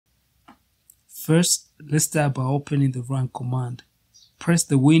First, let's start by opening the run command. Press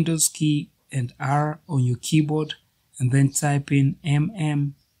the Windows key and R on your keyboard and then type in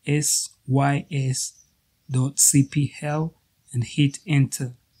mmsys.cphel and hit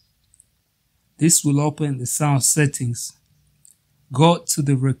enter. This will open the sound settings. Go to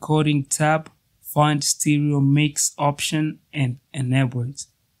the recording tab, find stereo mix option and enable it.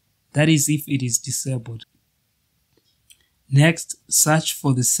 That is if it is disabled. Next, search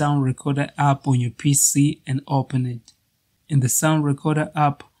for the sound recorder app on your PC and open it. In the sound recorder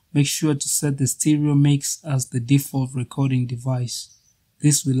app, make sure to set the stereo mix as the default recording device.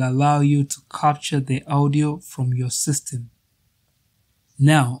 This will allow you to capture the audio from your system.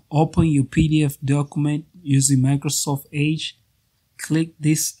 Now, open your PDF document using Microsoft Edge. Click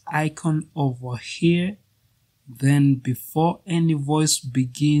this icon over here. Then, before any voice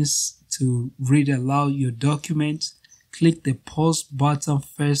begins to read aloud your document, click the pause button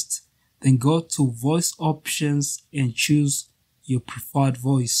first, then go to voice options and choose your preferred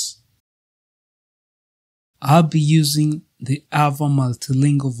voice. I'll be using the Ava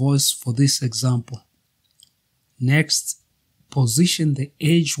multilingual voice for this example. Next, position the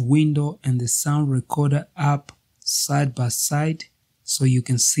Edge window and the sound recorder app side by side so you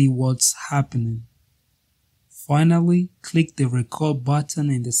can see what's happening. Finally, click the record button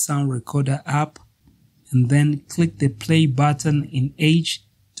in the sound recorder app and then click the play button in Edge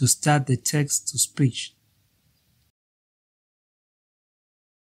to start the text to speech.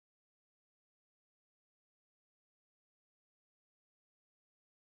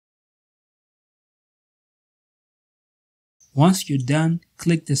 Once you're done,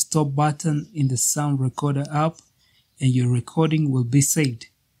 click the stop button in the sound recorder app and your recording will be saved.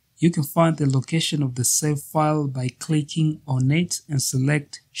 You can find the location of the saved file by clicking on it and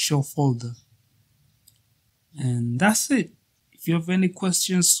select Show Folder. And that's it. If you have any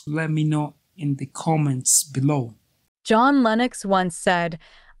questions, let me know in the comments below. John Lennox once said,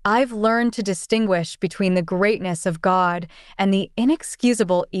 "I've learned to distinguish between the greatness of God and the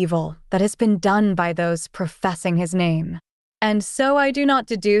inexcusable evil that has been done by those professing his name. And so I do not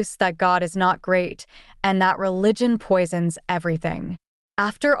deduce that God is not great and that religion poisons everything.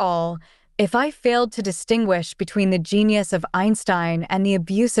 After all, if I failed to distinguish between the genius of Einstein and the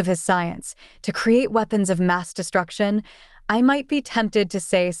abuse of his science to create weapons of mass destruction, I might be tempted to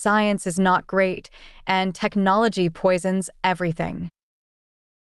say science is not great and technology poisons everything."